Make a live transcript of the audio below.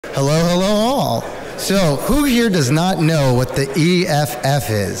Hello, hello all. So, who here does not know what the EFF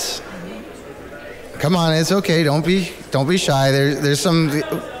is? Come on, it's okay. Don't be shy. There's some.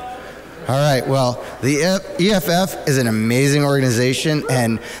 All right. Well, the EFF is an amazing organization,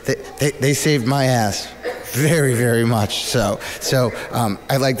 and they saved my ass very, very much. So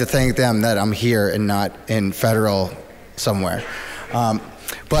I'd like to thank them that I'm here and not in federal somewhere.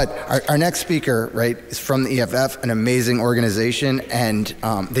 But our next speaker, right, is from the EFF, an amazing organization, and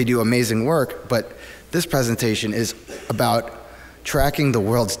they do amazing work. But this presentation is about tracking the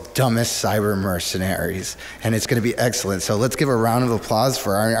world's dumbest cyber mercenaries, and it's going to be excellent. So let's give a round of applause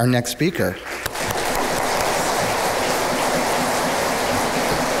for our next speaker.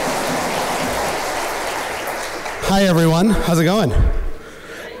 Hi everyone, how's it going?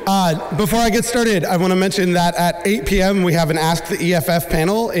 Before I get started, I want to mention that at 8 p.m. we have an Ask the EFF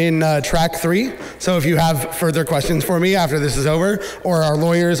panel in track 3. So if you have further questions for me after this is over, or our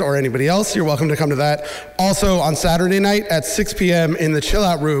lawyers or anybody else, you're welcome to come to that. Also on Saturday night at 6 p.m. in the chill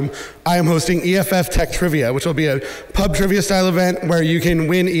out room, I am hosting EFF Tech Trivia, which will be a pub trivia style event where you can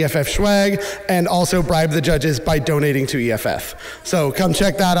win EFF swag and also bribe the judges by donating to EFF. So come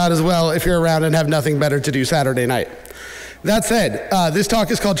check that out as well if you're around and have nothing better to do Saturday night. That said, this talk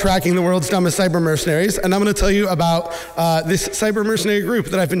is called Tracking the World's Dumbest Cyber Mercenaries, and I'm going to tell you about this cyber mercenary group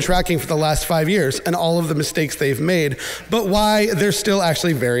that I've been tracking for the last 5 years and all of the mistakes they've made, but why they're still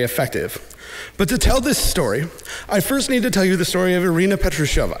actually very effective. But to tell this story, I first need to tell you the story of Irina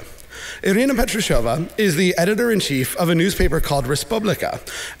Petrushova. Irina Petrushova is the editor-in-chief of a newspaper called Respublika,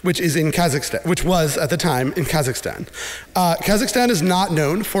 which is in Kazakhstan, which was at the time in Kazakhstan. Kazakhstan is not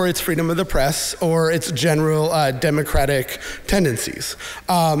known for its freedom of the press or its general democratic tendencies.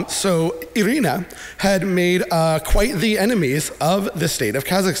 So Irina had made quite the enemies of the state of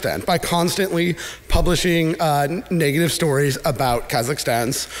Kazakhstan by constantly publishing negative stories about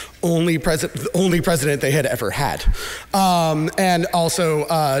Kazakhstan's only president they had ever had, and also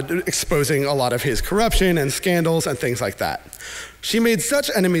exposing a lot of his corruption and scandals and things like that. She made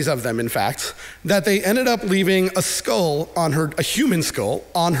such enemies of them, in fact, that they ended up leaving a human skull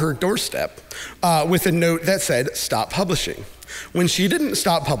on her doorstep with a note that said, "Stop publishing." When she didn't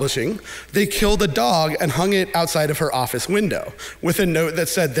stop publishing, they killed a dog and hung it outside of her office window with a note that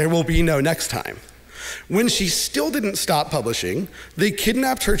said, "There will be no next time." When she still didn't stop publishing, they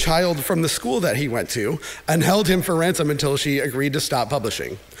kidnapped her child from the school that he went to and held him for ransom until she agreed to stop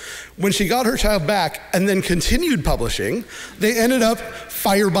publishing. When she got her child back and then continued publishing, they ended up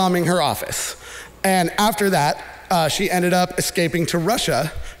firebombing her office. And after that, she ended up escaping to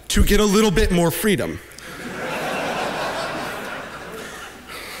Russia to get a little bit more freedom.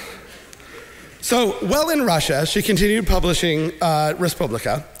 So while in Russia, she continued publishing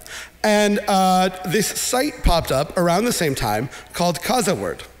Respublika. And this site popped up around the same time called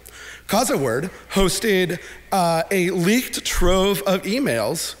KazaWord. KazaWord hosted a leaked trove of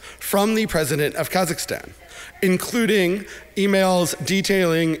emails from the president of Kazakhstan, including emails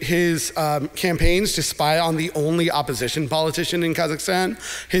detailing his campaigns to spy on the only opposition politician in Kazakhstan,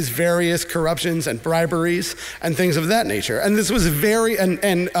 his various corruptions and briberies, and things of that nature. And this was and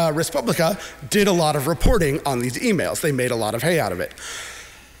Respublika did a lot of reporting on these emails. They made a lot of hay out of it.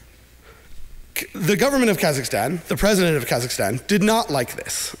 The government of Kazakhstan, the president of Kazakhstan, did not like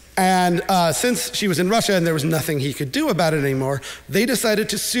this. And since she was in Russia and there was nothing he could do about it anymore, they decided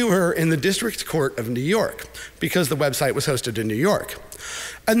to sue her in the District Court of New York because the website was hosted in New York.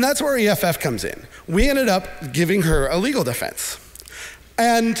 And that's where EFF comes in. We ended up giving her a legal defense.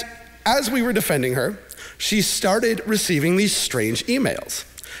 And as we were defending her, she started receiving these strange emails.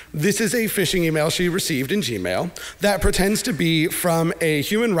 This is a phishing email she received in Gmail that pretends to be from a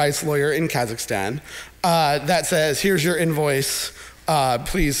human rights lawyer in Kazakhstan that says, "Here's your invoice,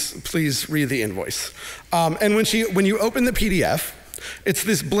 please read the invoice." And when you open the PDF, it's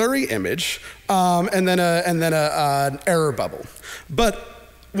this blurry image and then an error bubble. But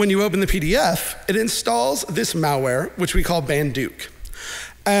when you open the PDF, it installs this malware, which we call Banduke.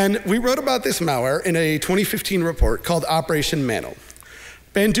 And we wrote about this malware in a 2015 report called Operation Mantle.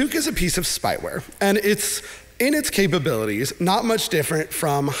 Banduke is a piece of spyware, and it's, in its capabilities, not much different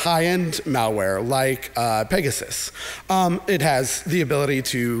from high-end malware like Pegasus. It has the ability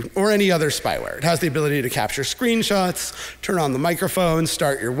to, or any other spyware, it has the ability to capture screenshots, turn on the microphone,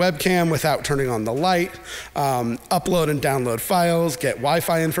 start your webcam without turning on the light, upload and download files, get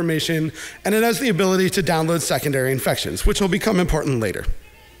Wi-Fi information, and it has the ability to download secondary infections, which will become important later.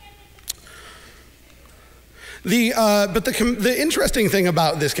 But the interesting thing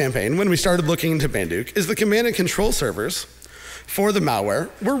about this campaign, when we started looking into Banduke, is the command and control servers for the malware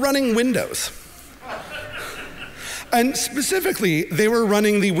were running Windows. And specifically, they were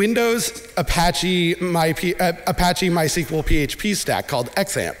running the Windows Apache MySQL PHP stack called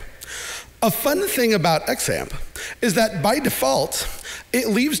XAMPP. A fun thing about XAMPP is that by default, it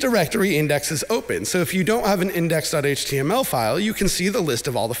leaves directory indexes open. So if you don't have an index.html file, you can see the list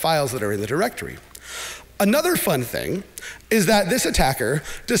of all the files that are in the directory. Another fun thing is that this attacker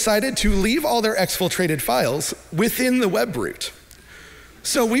decided to leave all their exfiltrated files within the web root.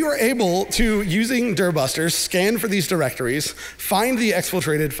 So we were able to, using Durbusters, scan for these directories, find the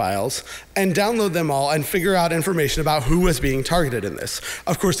exfiltrated files, and download them all and figure out information about who was being targeted in this.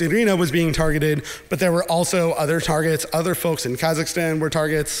 Of course, the arena was being targeted, but there were also other targets. Other folks in Kazakhstan were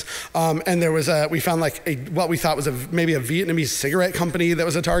targets. And there was we found like what we thought was maybe a Vietnamese cigarette company that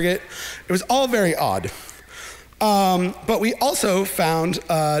was a target. It was all very odd. But we also found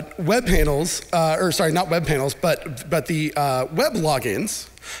web panels, or sorry, not web panels, but the web logins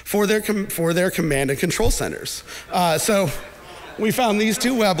for their command and control centers. So we found these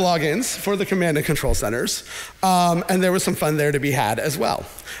two web logins for the command and control centers, and there was some fun there to be had as well.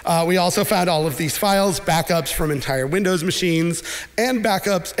 We also found all of these files, backups from entire Windows machines, and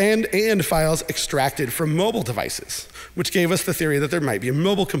backups and files extracted from mobile devices, which gave us the theory that there might be a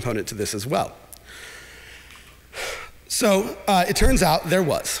mobile component to this as well. So it turns out there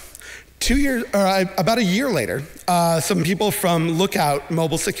was. About a year later, some people from Lookout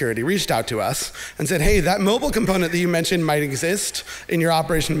Mobile Security reached out to us and said, hey, that mobile component that you mentioned might exist in your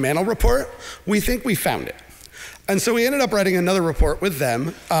Operation Mantle report. We think we found it. And so we ended up writing another report with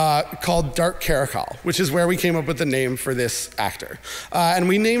them called Dark Caracal, which is where we came up with the name for this actor. And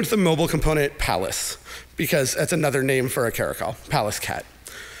we named the mobile component Palace, because that's another name for a caracal, Palace cat.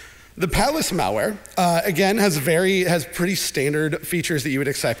 The Palace malware, again, has pretty standard features that you would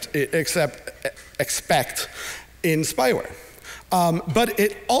expect in spyware. But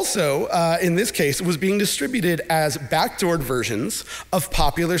it also, in this case, was being distributed as backdoored versions of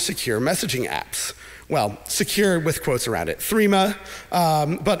popular secure messaging apps. Well, secure with quotes around it. Threema,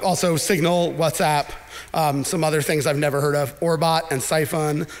 but also Signal, WhatsApp, some other things I've never heard of, Orbot and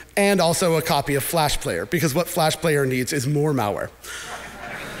Siphon, and also a copy of Flash Player, because what Flash Player needs is more malware.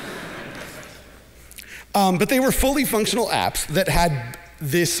 But they were fully functional apps that had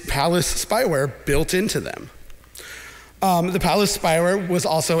this Palace spyware built into them. The Palace spyware was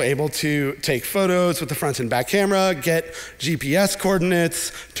also able to take photos with the front and back camera, get GPS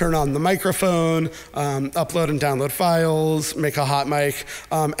coordinates, turn on the microphone, upload and download files, make a hot mic,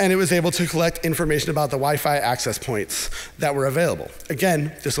 and it was able to collect information about the Wi-Fi access points that were available.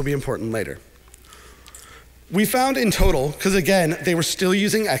 Again, this will be important later. We found in total, because again, they were still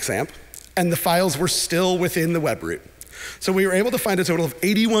using XAMPP, and the files were still within the web root. So we were able to find a total of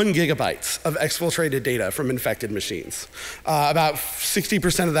 81 gigabytes of exfiltrated data from infected machines. About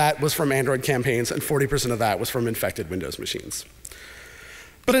 60% of that was from Android campaigns, and 40% of that was from infected Windows machines.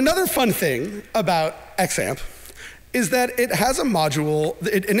 But another fun thing about XAMPP is that it has a module,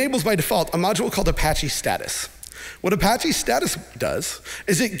 it enables by default a module called Apache Status. What Apache Status does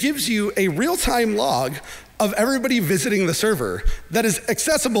is it gives you a real-time log of everybody visiting the server that is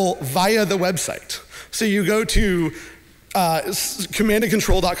accessible via the website. So you go to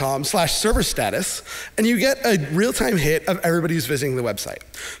commandandcontrol.com/server status, and you get a real-time hit of everybody who's visiting the website.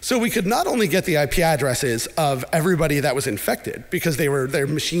 So we could not only get the IP addresses of everybody that was infected, because their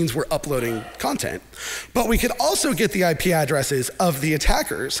machines were uploading content, but we could also get the IP addresses of the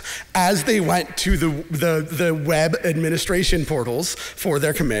attackers as they went to the web administration portals for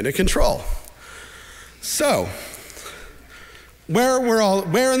their command and control. So, where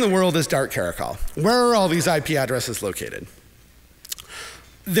in the world is Dark Caracal? Where are all these IP addresses located?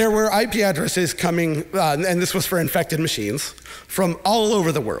 There were IP addresses coming, and this was for infected machines, from all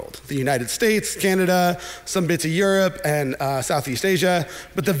over the world. The United States, Canada, some bits of Europe, and Southeast Asia,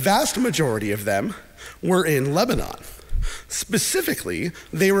 but the vast majority of them were in Lebanon. Specifically,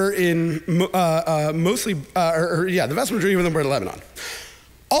 they were in the vast majority of them were in Lebanon.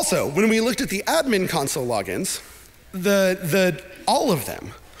 Also, when we looked at the admin console logins, all of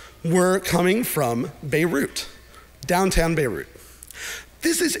them were coming from Beirut, downtown Beirut.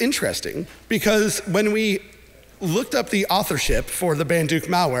 This is interesting because when we looked up the authorship for the Banduq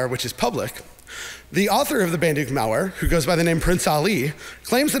malware, which is public, the author of the Banduq malware, who goes by the name Prince Ali,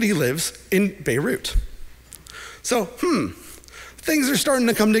 claims that he lives in Beirut. So, things are starting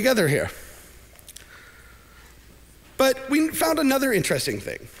to come together here. But we found another interesting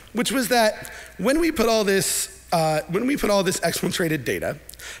thing, which was that when we put all this exfiltrated data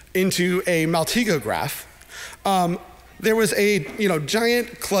into a Maltego graph, there was a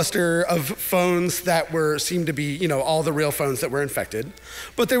giant cluster of phones that seemed to be all the real phones that were infected.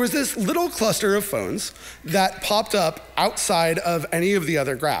 But there was this little cluster of phones that popped up outside of any of the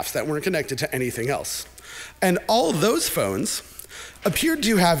other graphs that weren't connected to anything else. And all those phones appeared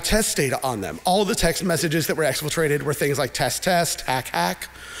to have test data on them. All the text messages that were exfiltrated were things like test, test, hack, hack.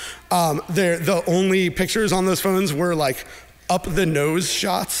 The only pictures on those phones were like up the nose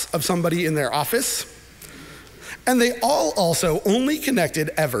shots of somebody in their office. And they all also only connected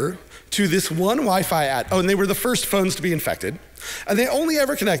ever to this one Wi-Fi and they were the first phones to be infected. And they only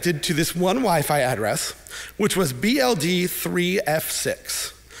ever connected to this one Wi-Fi address, which was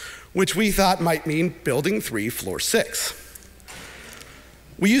BLD3F6, which we thought might mean building 3, floor 6.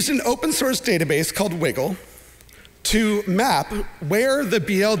 We used an open source database called Wiggle to map where the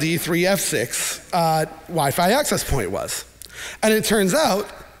BLD3F6 Wi-Fi access point was. And it turns out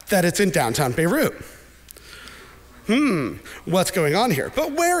that it's in downtown Beirut. What's going on here?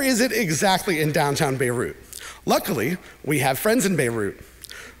 But where is it exactly in downtown Beirut? Luckily, we have friends in Beirut.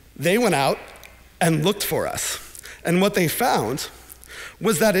 They went out and looked for us. And what they found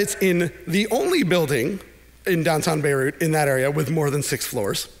was that it's in the only building in downtown Beirut in that area with more than 6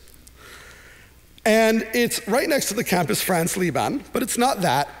 floors. And it's right next to the campus France Liban, but it's not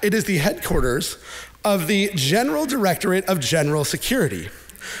that. It is the headquarters of the General Directorate of General Security,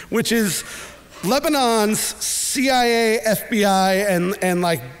 which is Lebanon's CIA, FBI, and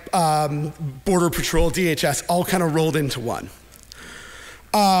like Border Patrol, DHS, all kind of rolled into one.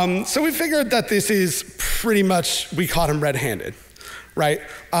 So we figured that this is pretty much, we caught him red-handed. Right,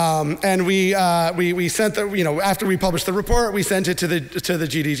 and we sent after we published the report, we sent it to the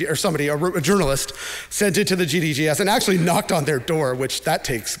GDG, or somebody, a journalist, sent it to the GDGS and actually knocked on their door, which that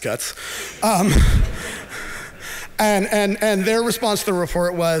takes guts. And their response to the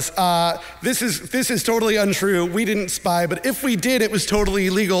report was, this is totally untrue. We didn't spy, but if we did, it was totally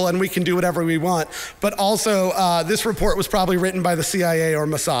illegal, and we can do whatever we want. But also, this report was probably written by the CIA or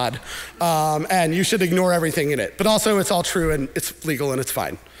Mossad, and you should ignore everything in it. But also, it's all true, and it's legal, and it's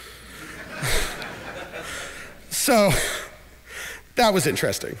fine. So that was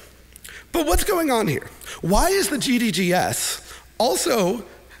interesting. But what's going on here? Why is the GDGS also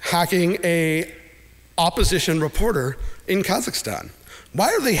hacking a opposition reporter in Kazakhstan? Why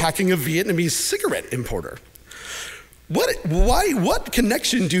are they hacking a Vietnamese cigarette importer? What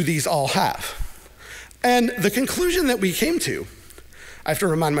connection do these all have? And the conclusion that we came to, I have to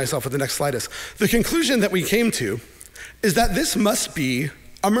remind myself what the next slide is. The conclusion that we came to is that this must be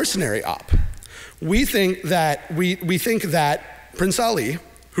a mercenary op. We think that Prince Ali,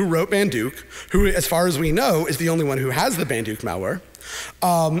 who wrote Banduq, who, as far as we know, is the only one who has the Banduq malware,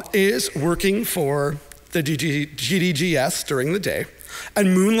 is working for the GDGS during the day and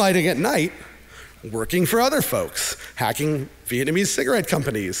moonlighting at night, working for other folks, hacking Vietnamese cigarette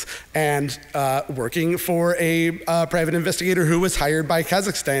companies, and working for a private investigator who was hired by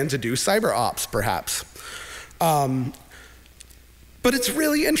Kazakhstan to do cyber ops, perhaps. But it's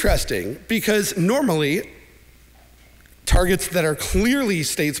really interesting because normally targets that are clearly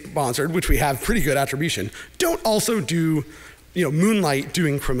state-sponsored, which we have pretty good attribution, don't also do, moonlight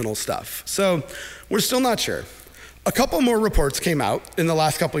doing criminal stuff. So we're still not sure. A couple more reports came out in the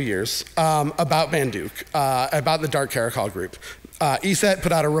last couple of years about Banduq, about the Dark Caracal group. ESET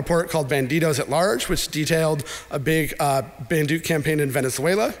put out a report called Bandidos at Large, which detailed a big Banduq campaign in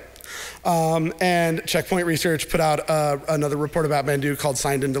Venezuela. And Checkpoint Research put out another report about Banduq called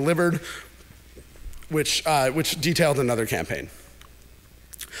Signed and Delivered, which detailed another campaign.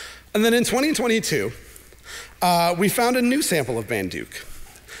 And then in 2022, we found a new sample of Banduq.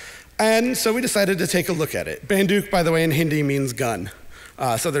 And so we decided to take a look at it. Banduq, by the way, in Hindi means gun.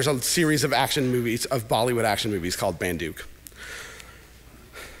 So there's a series of action movies, of Bollywood action movies called Banduq.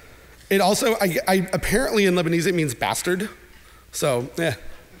 It also, apparently in Lebanese, it means bastard. So, yeah.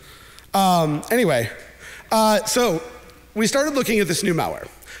 Anyway, so we started looking at this new malware.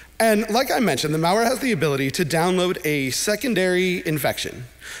 And like I mentioned, the malware has the ability to download a secondary infection.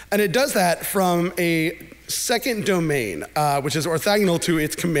 And it does that from a second domain, which is orthogonal to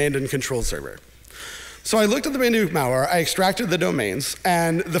its command and control server. So I looked at the Banduq malware, I extracted the domains,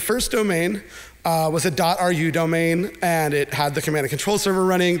 and the first domain was a .ru domain, and it had the command and control server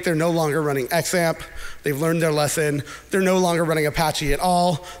running. They're no longer running XAMPP. They've learned their lesson. They're no longer running Apache at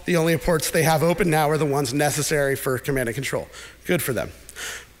all. The only ports they have open now are the ones necessary for command and control. Good for them.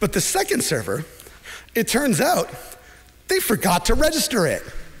 But the second server, it turns out they forgot to register it.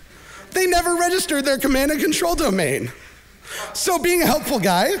 They never registered their command and control domain. So being a helpful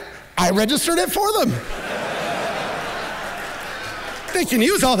guy, I registered it for them. They can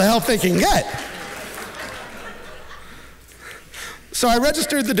use all the help they can get. So I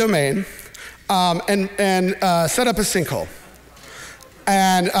registered the domain and set up a sinkhole.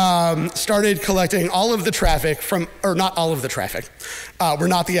 And started collecting all of the traffic from, or not all of the traffic. We're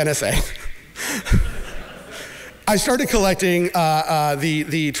not the NSA. I started collecting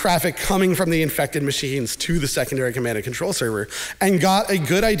the traffic coming from the infected machines to the secondary command and control server and got a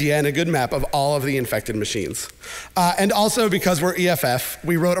good idea and a good map of all of the infected machines. And also, because we're EFF,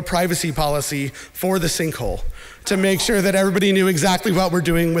 we wrote a privacy policy for the sinkhole to make sure that everybody knew exactly what we're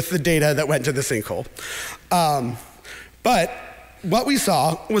doing with the data that went to the sinkhole. But what we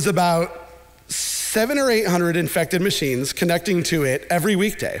saw was about 700 or 800 infected machines connecting to it every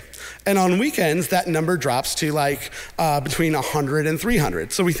weekday. And on weekends, that number drops to like between 100 and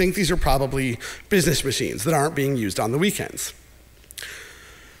 300. So we think these are probably business machines that aren't being used on the weekends.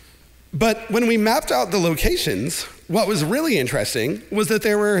 But when we mapped out the locations, what was really interesting was that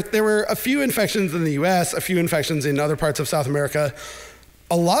there were a few infections in the US, a few infections in other parts of South America,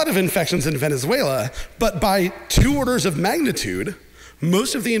 a lot of infections in Venezuela, but by 2 orders of magnitude,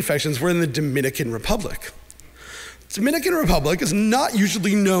 most of the infections were in the Dominican Republic. Dominican Republic is not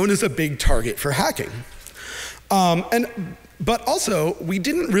usually known as a big target for hacking. But also, we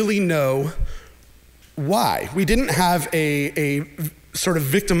didn't really know why. We didn't have a sort of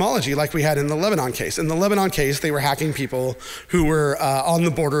victimology like we had in the Lebanon case. In the Lebanon case, they were hacking people who were on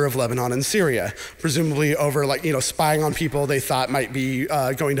the border of Lebanon and Syria, presumably over spying on people they thought might be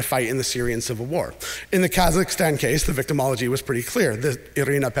going to fight in the Syrian civil war. In the Kazakhstan case, the victimology was pretty clear, the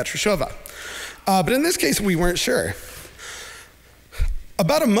Irina Petrushova. But in this case, we weren't sure.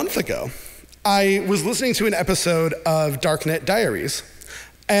 About a month ago, I was listening to an episode of Darknet Diaries,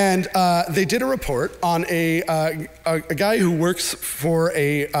 and they did a report on a guy who works for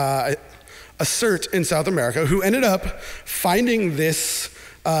a CERT in South America who ended up finding this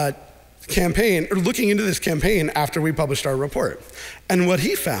campaign, or looking into this campaign after we published our report. And what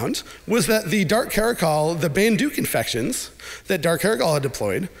he found was that the Dark Caracal, the Banduke infections that Dark Caracal had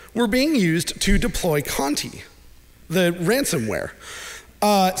deployed, were being used to deploy Conti, the ransomware.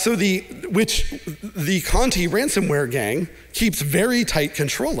 Which the Conti ransomware gang keeps very tight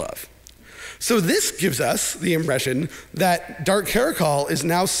control of. So this gives us the impression that Dark Caracal is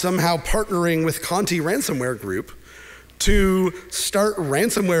now somehow partnering with Conti ransomware group to start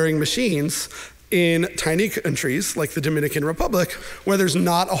ransomwaring machines in tiny countries like the Dominican Republic, where there's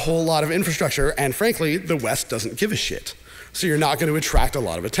not a whole lot of infrastructure, and frankly, the West doesn't give a shit. So you're not going to attract a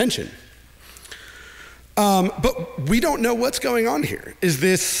lot of attention. But we don't know what's going on here. Is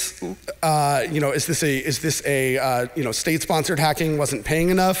this, state-sponsored hacking wasn't paying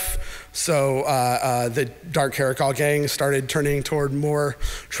enough, so the Dark Caracal gang started turning toward more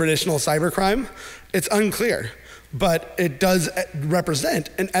traditional cybercrime? It's unclear, but it does represent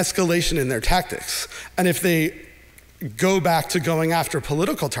an escalation in their tactics. And if they go back to going after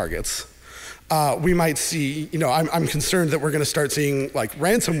political targets, we might see, I'm concerned that we're going to start seeing like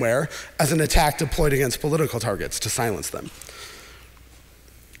ransomware as an attack deployed against political targets to silence them.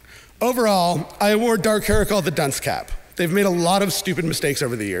 Overall, I award Dark Caracal the dunce cap. They've made a lot of stupid mistakes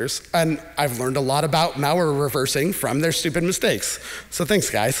over the years, and I've learned a lot about malware reversing from their stupid mistakes. So thanks,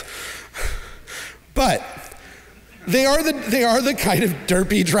 guys. But they are the kind of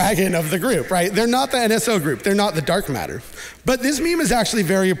derpy dragon of the group, right? They're not the NSO group. They're not the dark matter. But this meme is actually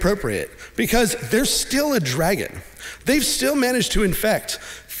very appropriate because they're still a dragon. They've still managed to infect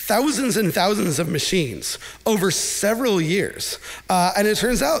thousands and thousands of machines over several years. And it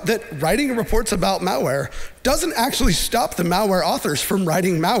turns out that writing reports about malware doesn't actually stop the malware authors from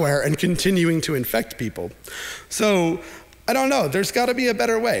writing malware and continuing to infect people. So I don't know, there's gotta be a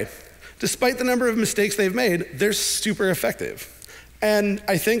better way. Despite the number of mistakes they've made, they're super effective. And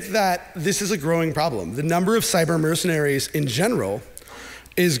I think that this is a growing problem. The number of cyber mercenaries in general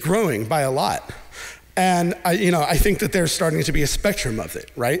is growing by a lot. And I think that there's starting to be a spectrum of it,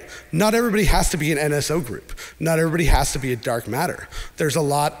 right? Not everybody has to be an NSO group. Not everybody has to be a dark matter. There's a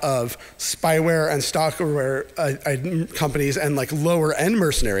lot of spyware and stalkerware companies and like lower end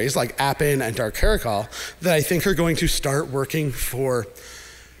mercenaries like Appin and Dark Caracal that I think are going to start working for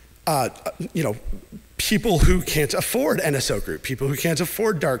people who can't afford NSO group, people who can't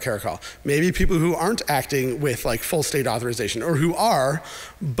afford Dark Caracal, maybe people who aren't acting with like full state authorization, or who are,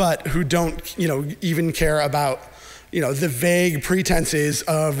 but who don't, even care about, the vague pretenses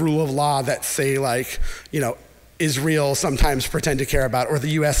of rule of law that say like, Israel sometimes pretend to care about, or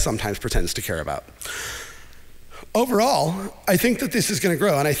the US sometimes pretends to care about. Overall, I think that this is going to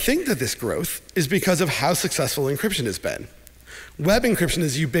grow, and I think that this growth is because of how successful encryption has been. Web encryption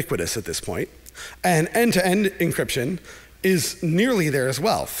is ubiquitous at this point, and end-to-end encryption is nearly there as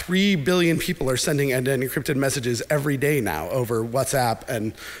well. 3 billion people are sending end-to-end encrypted messages every day now over WhatsApp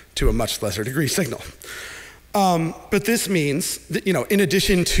and, to a much lesser degree, Signal. But this means that, in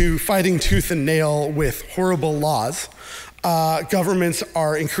addition to fighting tooth and nail with horrible laws, governments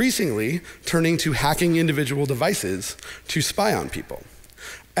are increasingly turning to hacking individual devices to spy on people.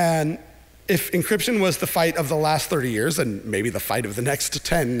 And if encryption was the fight of the last 30 years, and maybe the fight of the next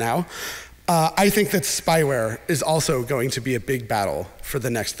 10 now, I think that spyware is also going to be a big battle for the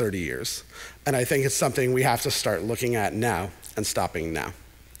next 30 years. And I think it's something we have to start looking at now and stopping now.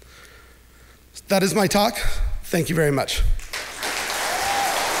 That is my talk. Thank you very much.